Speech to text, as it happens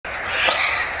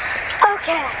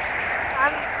Okay,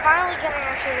 I'm finally gonna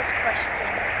answer this question.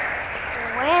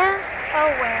 Where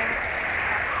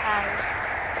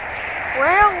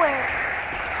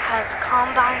has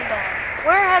Combine been?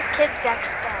 Where has Kidz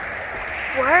X been?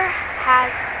 Where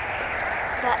has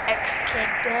the X Kid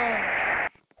been?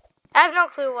 I have no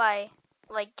clue why,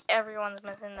 like, everyone's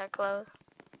missing their clothes.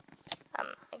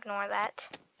 Ignore that.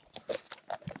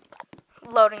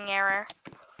 Loading error.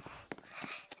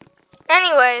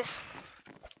 Anyways.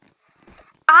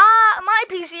 My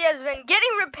PC has been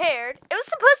getting repaired. It was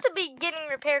supposed to be getting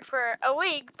repaired for a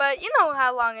week, but you know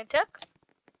how long it took.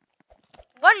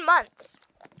 1 month.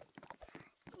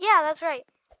 Yeah, that's right.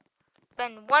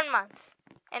 Been 1 month.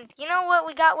 And you know what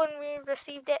we got when we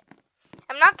received it?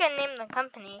 I'm not gonna name the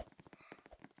company.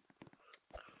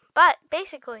 But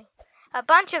basically, a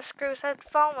bunch of screws had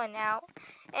fallen out.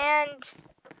 And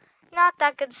not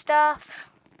that good stuff.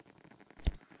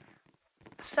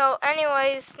 So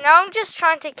anyways, now I'm just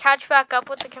trying to catch back up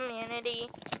with the community.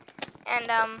 And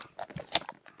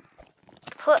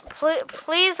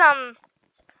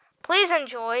please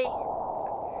enjoy.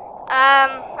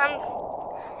 I'm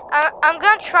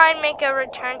gonna try and make a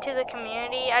return to the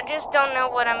community. I just don't know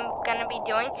what I'm gonna be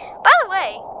doing. By the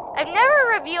way, I've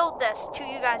never revealed this to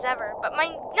you guys ever, but my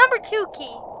number 2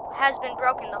 key has been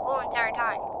broken the whole entire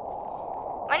time.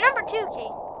 My number 2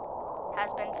 key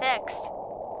has been fixed.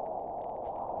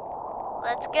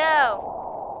 Let's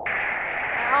go.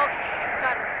 I hope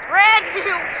got a brand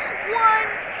new 1,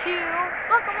 2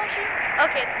 buckle machine.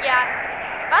 Okay, yeah.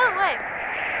 By the way,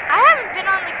 I haven't been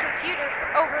on the computer for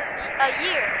over a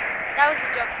year. That was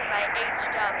a joke because I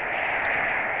aged up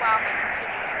while my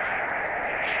computer was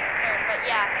being repaired. But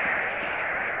yeah.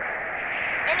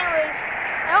 Anyways,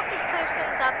 I hope this clears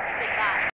things up. Goodbye.